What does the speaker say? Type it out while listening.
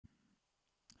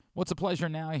Well, it's a pleasure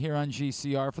now here on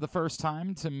GCR for the first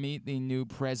time to meet the new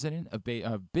president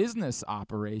of business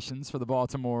operations for the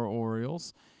Baltimore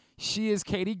Orioles. She is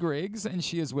Catie Griggs, and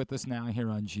she is with us now here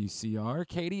on GCR.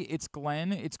 Catie, it's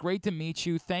Glenn. It's great to meet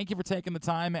you. Thank you for taking the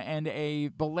time, and a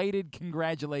belated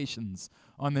congratulations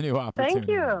on the new Thank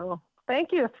opportunity. you. Thank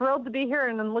you. Thrilled to be here,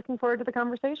 and I'm looking forward to the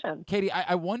conversation. Catie,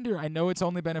 I wonder, I know it's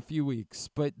only been a few weeks,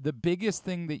 but the biggest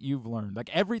thing that you've learned, like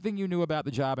everything you knew about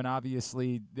the job and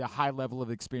obviously the high level of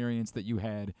experience that you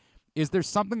had, is there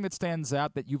something that stands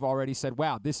out that you've already said,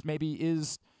 wow, this maybe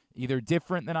is either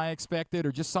different than I expected,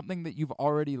 or just something that you've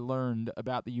already learned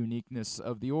about the uniqueness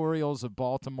of the Orioles, of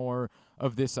Baltimore,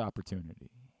 of this opportunity?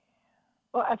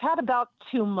 Well, I've had about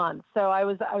 2 months, so I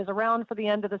was around for the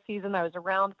end of the season. I was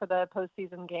around for the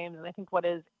postseason games, and I think what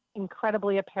is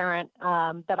incredibly apparent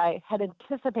that I had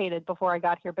anticipated before I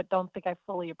got here, but don't think I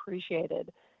fully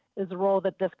appreciated, is the role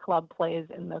that this club plays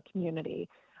in the community.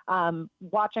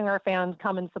 Watching our fans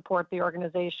come and support the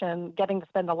organization, getting to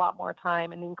spend a lot more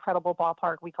time in the incredible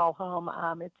ballpark we call home.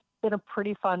 It's been a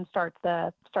pretty fun start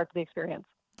to the experience.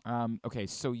 Okay,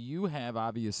 so you have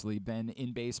obviously been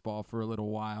in baseball for a little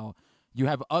while. You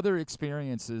have other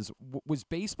experiences. Was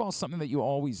baseball something that you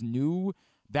always knew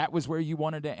that was where you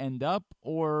wanted to end up,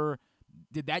 or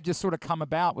did that just sort of come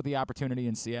about with the opportunity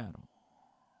in Seattle?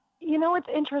 You know, it's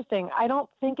interesting. I don't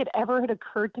think it ever had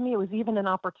occurred to me it was even an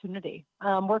opportunity.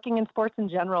 Working in sports in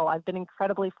general, I've been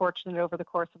incredibly fortunate over the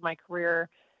course of my career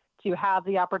to have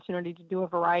the opportunity to do a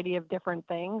variety of different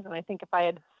things. And I think if I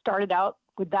had started out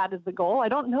with that as the goal, I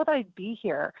don't know that I'd be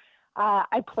here.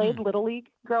 I played Little League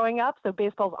growing up, so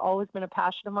baseball's always been a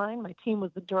passion of mine. My team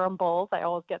was the Durham Bulls. I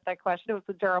always get that question. It was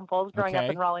the Durham Bulls growing up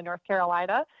in Raleigh, North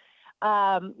Carolina.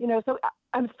 So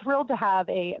I'm thrilled to have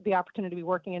the opportunity to be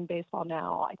working in baseball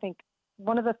now. I think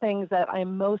one of the things that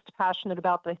I'm most passionate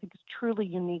about that I think is truly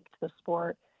unique to the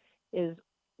sport is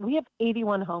we have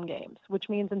 81 home games, which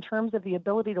means in terms of the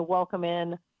ability to welcome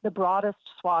in the broadest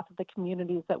swath of the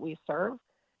communities that we serve,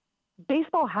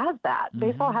 baseball has that. Mm-hmm.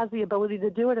 Baseball has the ability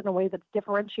to do it in a way that's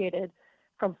differentiated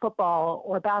from football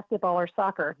or basketball or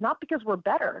soccer, not because we're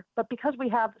better, but because we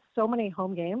have so many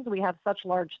home games, we have such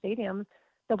large stadiums,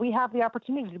 that we have the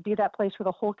opportunity to be that place where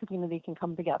the whole community can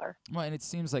come together. Well, and it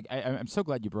seems like, I'm so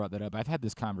glad you brought that up. I've had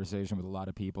this conversation with a lot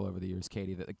of people over the years,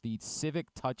 Catie, that like the civic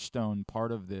touchstone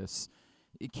part of this,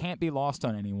 it can't be lost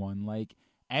on anyone. Like,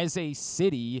 as a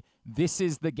city, this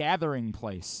is the gathering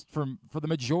place for the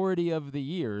majority of the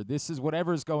year. This is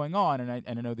whatever's going on, and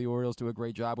I know the Orioles do a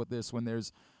great job with this when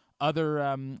there's other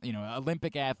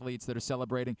Olympic athletes that are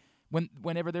celebrating.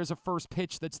 Whenever there's a first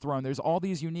pitch that's thrown, there's all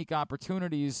these unique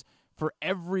opportunities for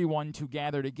everyone to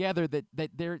gather together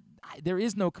that there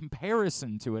is no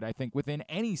comparison to it, I think, within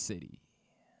any city.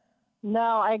 No,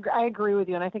 I agree with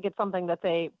you, and I think it's something that's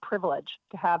a privilege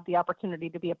to have the opportunity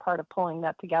to be a part of pulling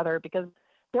that together, because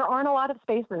there aren't a lot of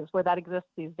spaces where that exists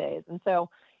these days. And so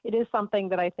it is something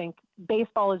that I think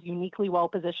baseball is uniquely well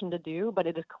positioned to do, but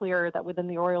it is clear that within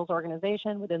the Orioles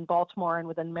organization, within Baltimore and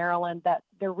within Maryland, that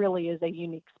there really is a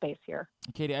unique space here.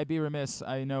 Catie, I'd be remiss.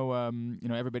 I know,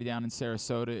 everybody down in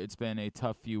Sarasota, it's been a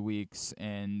tough few weeks,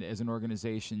 and as an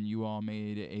organization, you all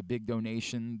made a big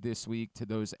donation this week to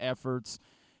those efforts.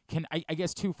 I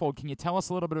guess twofold, can you tell us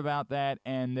a little bit about that?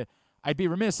 And I'd be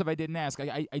remiss if I didn't ask.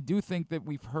 I do think that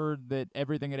we've heard that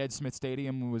everything at Ed Smith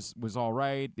Stadium was all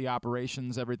right. The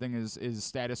operations, everything is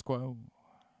status quo.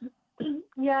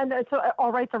 Yeah, no, so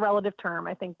all right's a relative term.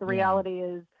 I think the reality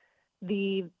is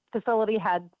the facility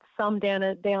had some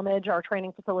damage. Our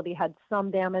training facility had some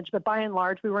damage, but by and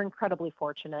large, we were incredibly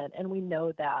fortunate, and we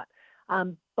know that.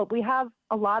 But we have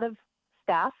a lot of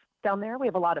staff down there. We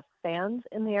have a lot of fans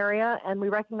in the area, and we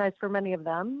recognize for many of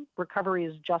them, recovery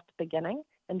is just beginning.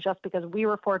 And just because we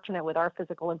were fortunate with our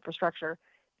physical infrastructure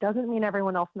doesn't mean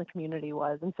everyone else in the community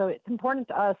was. And so it's important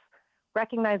to us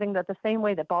recognizing that the same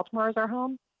way that Baltimore is our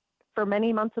home, for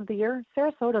many months of the year,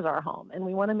 Sarasota is our home. And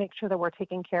we want to make sure that we're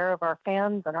taking care of our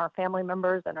fans and our family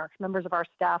members and our members of our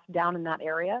staff down in that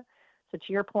area. So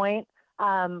to your point,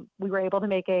 we were able to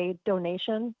make a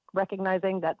donation,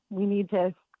 recognizing that we need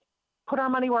to put our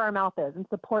money where our mouth is and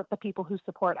support the people who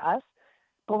support us.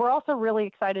 But we're also really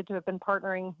excited to have been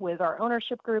partnering with our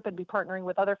ownership group and be partnering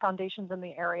with other foundations in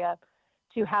the area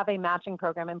to have a matching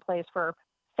program in place for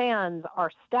fans, our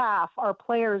staff, our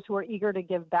players who are eager to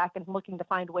give back and looking to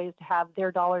find ways to have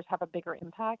their dollars have a bigger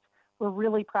impact. We're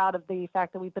really proud of the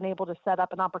fact that we've been able to set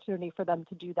up an opportunity for them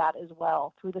to do that as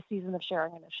well through the Season of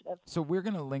Sharing initiative. So we're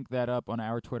going to link that up on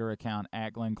our Twitter account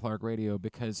at Glenn Clark Radio,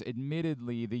 because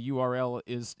admittedly the URL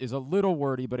is a little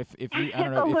wordy, but if you, I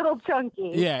don't know, it's a little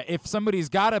chunky. Yeah, if somebody's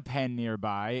got a pen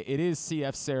nearby, it is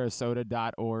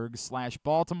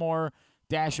cfsarasota.org/Baltimore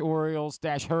Orioles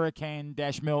Hurricane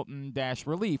Milton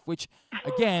Relief, which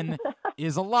again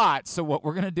is a lot. So what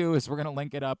we're going to do is we're going to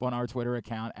link it up on our Twitter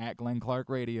account at Glenn Clark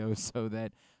Radio so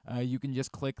that you can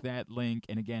just click that link.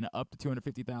 And again, up to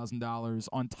 $250,000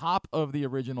 on top of the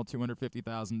original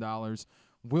 $250,000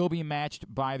 will be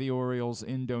matched by the Orioles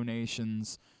in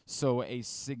donations. So a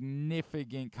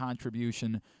significant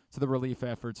contribution to the relief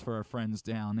efforts for our friends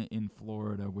down in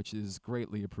Florida, which is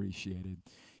greatly appreciated.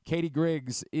 Catie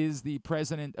Griggs is the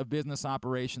president of business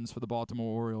operations for the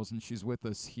Baltimore Orioles, and she's with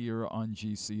us here on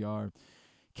GCR.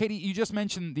 Catie, you just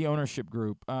mentioned the ownership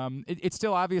group. It's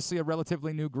still obviously a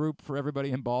relatively new group for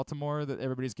everybody in Baltimore that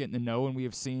everybody's getting to know, and we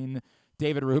have seen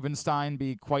David Rubenstein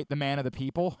be quite the man of the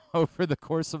people over the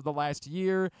course of the last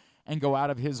year and go out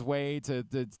of his way to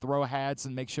throw hats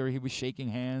and make sure he was shaking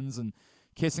hands and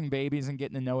kissing babies and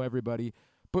getting to know everybody.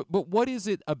 But what is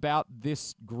it about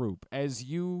this group? As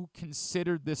you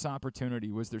considered this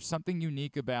opportunity, was there something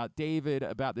unique about David,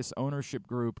 about this ownership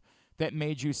group, that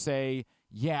made you say,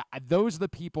 yeah, those are the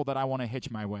people that I want to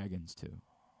hitch my wagons to?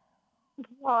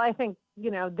 Well, I think,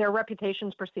 their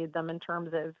reputations precede them in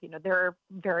terms of, they're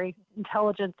very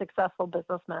intelligent, successful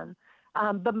businessmen.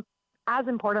 But as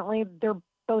importantly, they're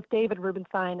both David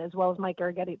Rubenstein as well as Mike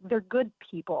Garrighetti. They're good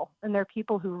people, and they're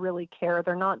people who really care.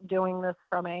 They're not doing this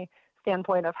from a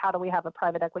standpoint of how do we have a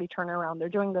private equity turnaround. They're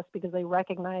doing this because they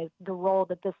recognize the role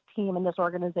that this team and this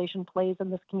organization plays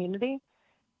in this community,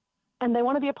 and they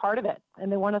want to be a part of it,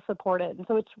 and they want to support it. And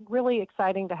so it's really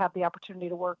exciting to have the opportunity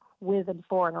to work with and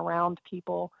for and around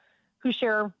people who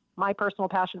share my personal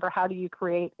passion for how do you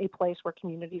create a place where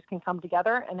communities can come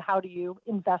together, and how do you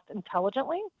invest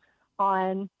intelligently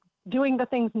on doing the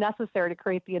things necessary to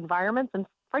create the environments and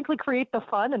frankly create the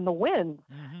fun and the wins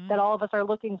that all of us are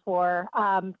looking for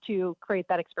to create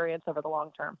that experience over the long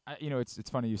term. It's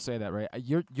funny you say that, right?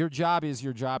 Your job is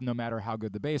your job no matter how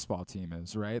good the baseball team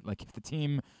is, right? Like if the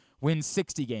team wins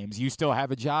 60 games, you still have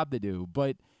a job to do.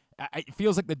 But it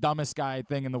feels like the dumbest guy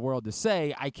thing in the world to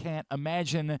say. I can't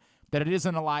imagine that it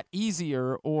isn't a lot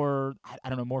easier or, I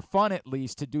don't know, more fun at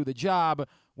least to do the job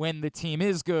when the team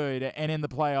is good and in the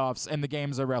playoffs and the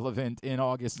games are relevant in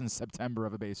August and September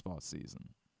of a baseball season.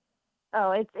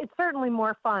 Oh, it's certainly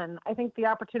more fun. I think the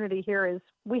opportunity here is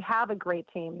we have a great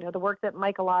team. The work that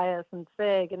Mike Elias and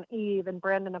Sig and Eve and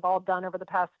Brandon have all done over the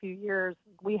past few years,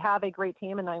 we have a great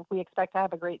team, and we expect to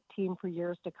have a great team for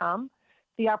years to come.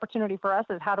 The opportunity for us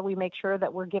is how do we make sure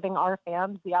that we're giving our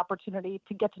fans the opportunity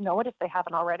to get to know it if they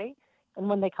haven't already, and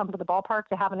when they come to the ballpark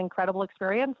to have an incredible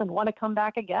experience and want to come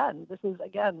back again. This is,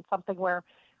 again, something where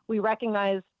we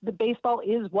recognize the baseball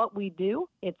is what we do.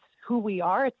 It's who we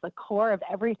are. It's the core of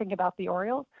everything about the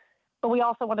Orioles. But we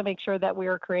also want to make sure that we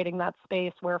are creating that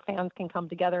space where fans can come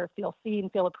together, feel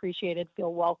seen, feel appreciated,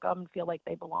 feel welcomed, feel like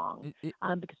they belong.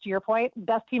 Because to your point,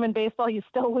 best team in baseball, you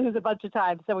still lose a bunch of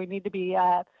times. So we need to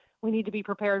be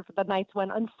prepared for the nights when,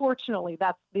 unfortunately,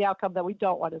 that's the outcome that we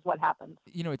don't want is what happens.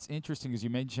 It's interesting, as you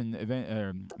mentioned,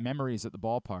 memories at the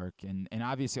ballpark. And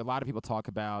obviously a lot of people talk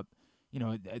about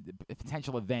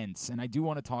potential events. And I do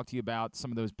want to talk to you about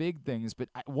some of those big things. But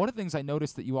one of the things I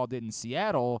noticed that you all did in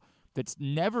Seattle that's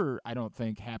never, I don't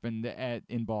think, happened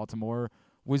in Baltimore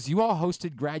was you all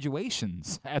hosted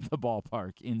graduations at the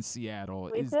ballpark in Seattle.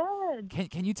 We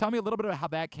did. Can you tell me a little bit about how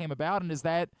that came about? And is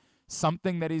that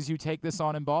something that as you take this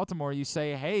on in Baltimore, you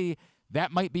say, hey,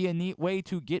 that might be a neat way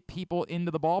to get people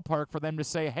into the ballpark for them to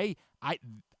say, hey,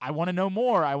 I want to know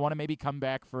more. I want to maybe come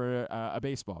back for a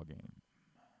baseball game.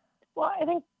 Well, I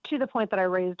think to the point that I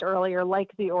raised earlier,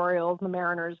 like the Orioles, the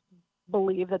Mariners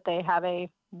believe that they have a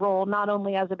role not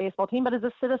only as a baseball team, but as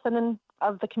a citizen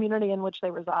of the community in which they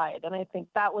reside. And I think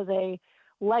that was a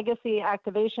legacy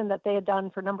activation that they had done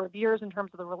for a number of years in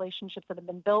terms of the relationships that have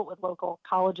been built with local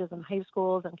colleges and high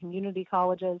schools and community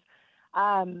colleges.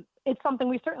 It's something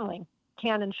we certainly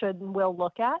can and should and will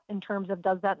look at in terms of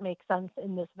does that make sense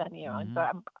in this venue. And so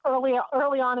I'm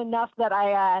early on enough that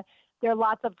there are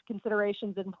lots of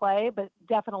considerations in play, but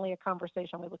definitely a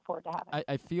conversation we look forward to having.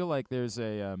 I feel like there's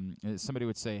somebody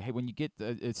would say, hey, when you get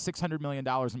 $600 million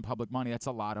in public money, that's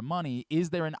a lot of money.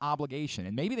 Is there an obligation?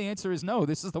 And maybe the answer is no,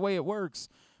 this is the way it works.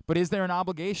 But is there an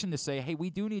obligation to say, hey, we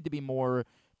do need to be more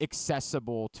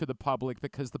accessible to the public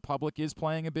because the public is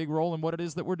playing a big role in what it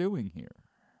is that we're doing here?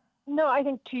 No, I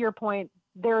think to your point,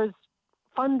 there's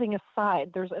funding aside,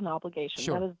 there's an obligation.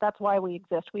 Sure. That's why we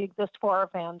exist. We exist for our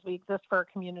fans. We exist for our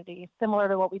community. Similar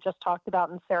to what we just talked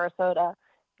about in Sarasota,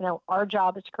 our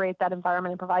job is to create that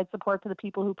environment and provide support to the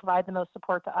people who provide the most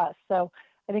support to us. So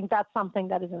I think that's something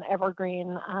that is an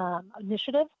evergreen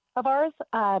initiative of ours,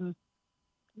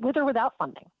 with or without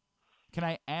funding. Can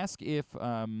I ask if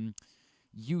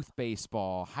youth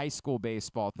baseball, high school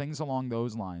baseball, things along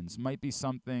those lines might be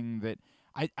something that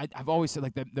I've always said,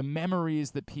 like the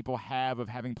memories that people have of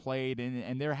having played,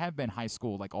 and there have been high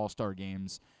school like all-star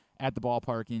games at the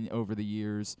ballpark over the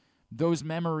years. Those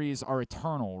memories are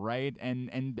eternal, right?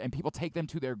 And people take them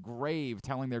to their grave,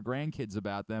 telling their grandkids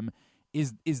about them.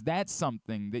 Is that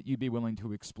something that you'd be willing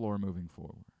to explore moving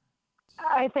forward?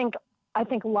 I think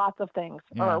lots of things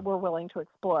Yeah. we're willing to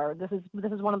explore. This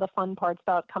is one of the fun parts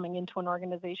about coming into an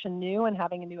organization new and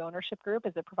having a new ownership group,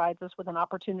 is it provides us with an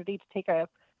opportunity to take a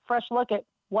fresh look at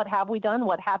what have we done,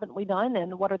 what haven't we done,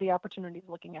 and what are the opportunities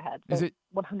looking ahead. So is it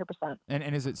 100%?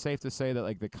 And is it safe to say that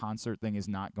like the concert thing is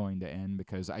not going to end?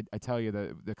 Because I tell you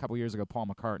that a couple years ago, Paul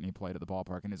McCartney played at the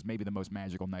ballpark, and it's maybe the most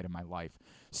magical night of my life.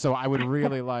 So I would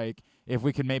really like if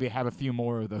we could maybe have a few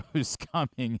more of those coming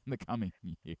in the coming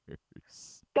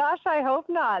years. Gosh, I hope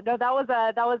not. No, that was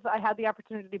I had the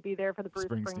opportunity to be there for the Bruce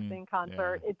Springsteen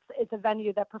concert. Yeah. It's a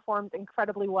venue that performs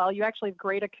incredibly well. You actually have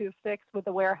great acoustics with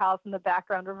the warehouse in the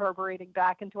background reverberating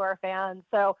back into our fans.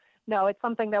 So no, it's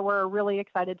something that we're really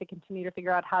excited to continue to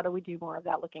figure out how do we do more of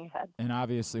that looking ahead. And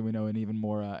obviously we know an even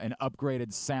more an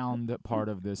upgraded sound part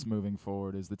of this moving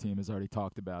forward, as the team has already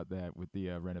talked about that with the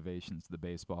renovations to the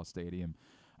baseball stadium.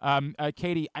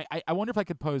 Catie, I wonder if I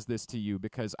could pose this to you,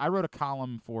 because I wrote a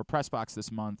column for Pressbox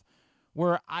this month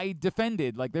where I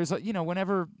defended, like, there's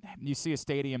whenever you see a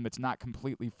stadium that's not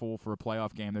completely full for a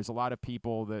playoff game, there's a lot of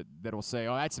people that'll say,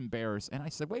 oh, that's embarrassing. And I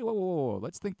said, wait, whoa,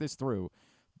 let's think this through.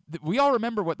 We all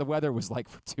remember what the weather was like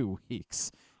for 2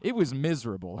 weeks. It was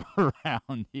miserable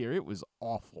around here. It was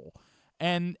awful.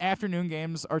 And afternoon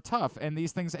games are tough, and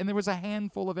these things, and there was a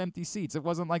handful of empty seats. It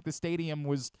wasn't like the stadium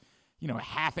was,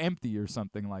 half empty or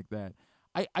something like that.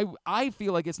 I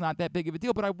feel like it's not that big of a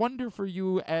deal, but I wonder for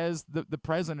you as the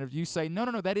president, if you say,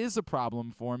 no, that is a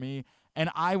problem for me, and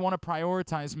I want to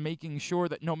prioritize making sure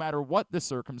that no matter what the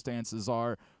circumstances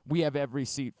are, we have every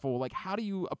seat full. Like, how do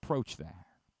you approach that?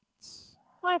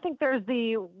 Well, I think there's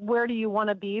the where do you want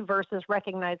to be versus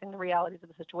recognizing the realities of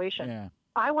the situation. Yeah.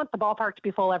 I want the ballpark to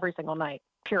be full every single night,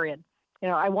 period.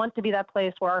 I want to be that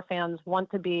place where our fans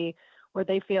want to be, where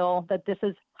they feel that this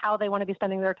is how they want to be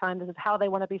spending their time, this is how they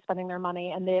want to be spending their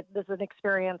money, and this is an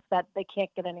experience that they can't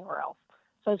get anywhere else.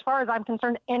 So as far as I'm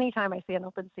concerned, anytime I see an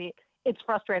open seat, it's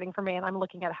frustrating for me, and I'm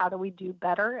looking at how do we do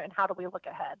better and how do we look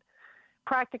ahead.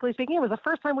 Practically speaking, it was the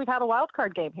first time we've had a wild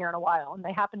card game here in a while, and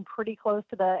they happened pretty close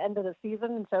to the end of the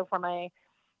season. And so from a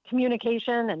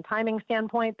communication and timing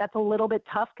standpoint, that's a little bit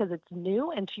tough because it's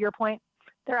new. And to your point,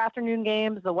 they're afternoon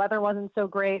games. The weather wasn't so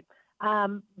great.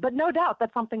 But no doubt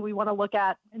that's something we want to look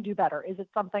at and do better. Is it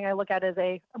something I look at as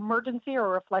a emergency or a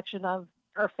reflection of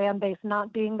our fan base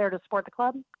not being there to support the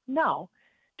club? No.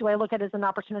 Do I look at it as an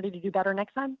opportunity to do better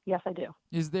next time? Yes, I do.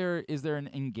 Is there an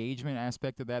engagement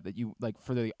aspect of that you like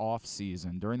for the off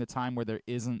season, during the time where there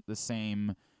isn't the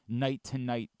same night to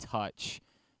night touch?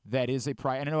 That is a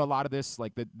priority. And I know a lot of this,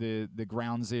 like the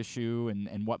grounds issue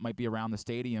and what might be around the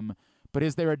stadium, but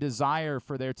is there a desire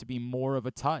for there to be more of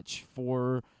a touch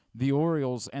for the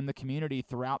Orioles and the community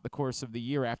throughout the course of the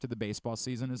year after the baseball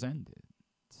season has ended?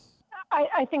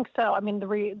 I think so. I mean, the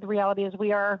reality is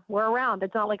we're around.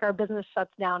 It's not like our business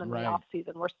shuts down in the off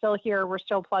season. We're still here. We're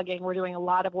still plugging. We're doing a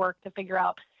lot of work to figure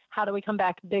out how do we come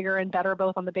back bigger and better,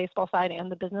 both on the baseball side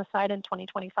and the business side in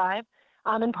 2025.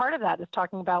 And part of that is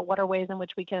talking about what are ways in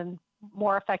which we can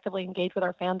more effectively engage with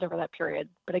our fans over that period.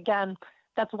 But again,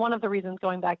 that's one of the reasons,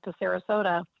 going back to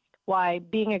Sarasota, why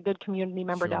being a good community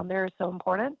member down there is so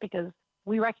important, because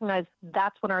we recognize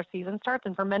that's when our season starts.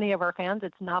 And for many of our fans,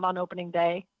 it's not on opening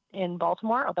day in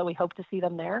Baltimore, although we hope to see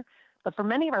them there. But for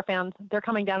many of our fans, they're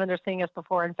coming down and they're seeing us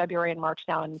before in February and March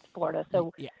down in Florida.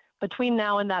 So between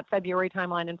now and that February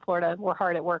timeline in Florida, we're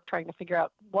hard at work trying to figure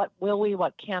out what will we,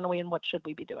 what can we, and what should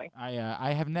we be doing.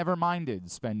 I have never minded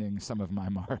spending some of my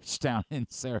March down in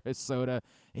Sarasota.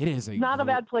 It is not a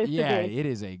bad place to be. Yeah, it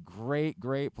is a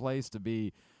great place to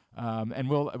be. And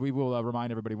we will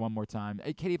remind everybody one more time.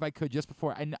 Hey, Catie, if I could, just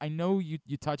before, I know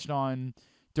you touched on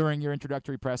during your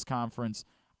introductory press conference,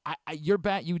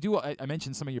 I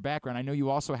mentioned some of your background. I know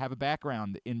you also have a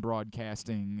background in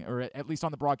broadcasting, or at least on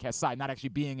the broadcast side, not actually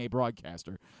being a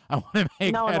broadcaster. I want to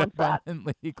make that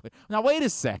abundantly clear. Now, wait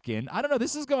a second. I don't know.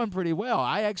 This is going pretty well.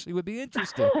 I actually would be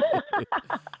interested.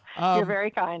 You're very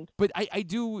kind. But I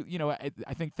do,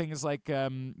 I think things like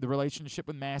the relationship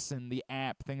with Masson, the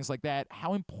app, things like that,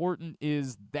 how important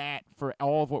is that for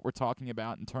all of what we're talking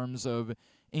about in terms of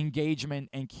engagement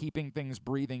and keeping things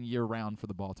breathing year-round for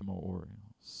the Baltimore Orioles?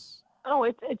 Oh,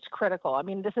 it's critical. I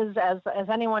mean, this is, as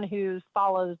anyone who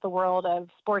follows the world of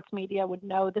sports media would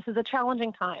know, this is a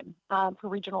challenging time for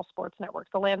regional sports networks.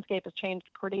 The landscape has changed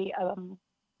pretty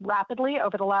rapidly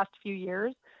over the last few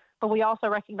years, but we also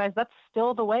recognize that's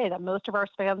still the way that most of our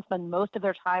fans spend most of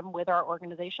their time with our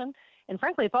organization. And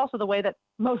frankly, it's also the way that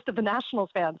most of the Nationals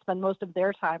fans spend most of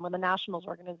their time with the Nationals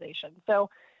organization. So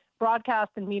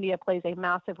broadcast and media plays a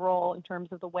massive role in terms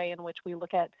of the way in which we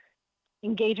look at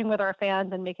engaging with our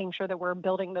fans and making sure that we're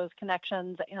building those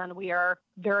connections. And we are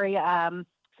very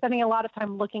spending a lot of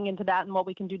time looking into that and what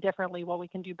we can do differently, what we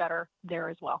can do better there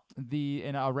as well.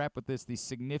 And I'll wrap with this: the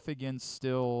significance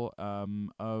still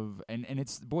of and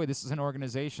it's this is an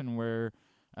organization where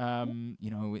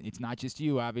it's not just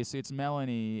you. Obviously, it's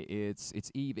Melanie,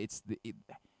 it's Eve,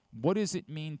 what does it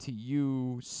mean to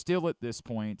you still at this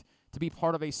point to be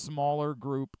part of a smaller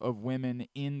group of women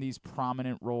in these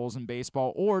prominent roles in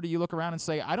baseball? Or do you look around and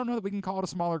say, I don't know that we can call it a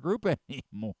smaller group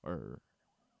anymore?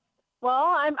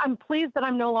 Well, I'm pleased that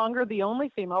I'm no longer the only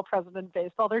female president in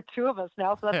baseball. There are two of us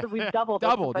now, so that's we've doubled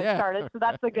since I started. So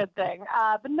that's a good thing.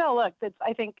 But no, look,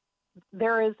 I think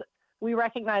we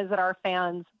recognize that our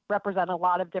fans represent a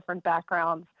lot of different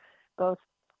backgrounds, both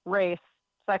race,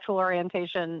 sexual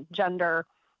orientation, gender.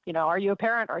 Are you a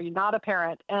parent? Are you not a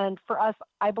parent? And for us,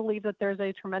 I believe that there's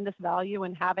a tremendous value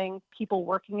in having people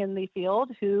working in the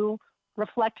field who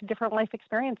reflect different life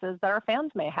experiences that our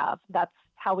fans may have. That's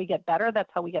how we get better. That's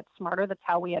how we get smarter. That's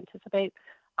how we anticipate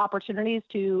opportunities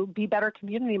to be better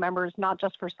community members, not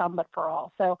just for some, but for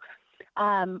all. So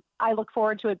I look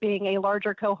forward to it being a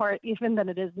larger cohort even than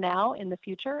it is now in the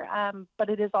future. But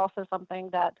it is also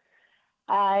something that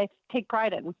I take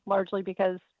pride in, largely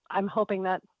because I'm hoping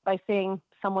that by seeing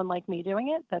someone like me doing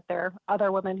it, that there are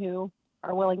other women who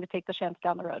are willing to take the chance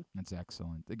down the road. That's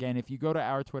excellent. Again, if you go to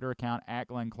our Twitter account,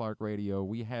 @GlennClarkRadio,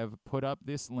 we have put up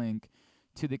this link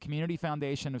to the Community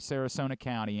Foundation of Sarasota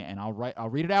County, and I'll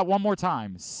read it out one more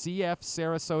time,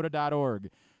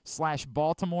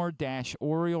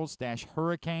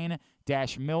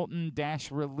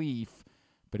 cfsarasota.org/Baltimore-Orioles-Hurricane-Milton-Relief.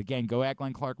 But again, go at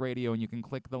Glenn Clark Radio, and you can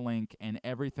click the link, and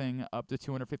everything up to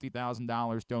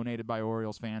 $250,000 donated by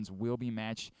Orioles fans will be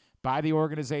matched by the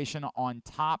organization on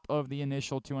top of the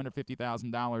initial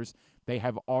 $250,000 they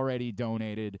have already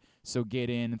donated. So get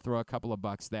in, throw a couple of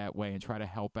bucks that way, and try to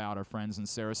help out our friends in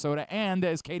Sarasota. And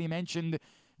as Catie mentioned,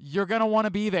 you're going to want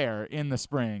to be there in the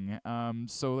spring.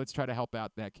 So let's try to help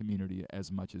out that community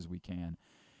as much as we can.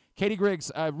 Catie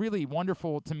Griggs, really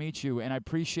wonderful to meet you, and I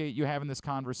appreciate you having this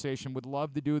conversation. Would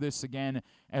love to do this again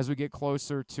as we get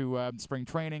closer to spring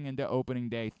training and to opening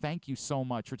day. Thank you so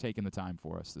much for taking the time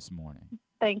for us this morning.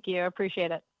 Thank you. I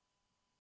appreciate it.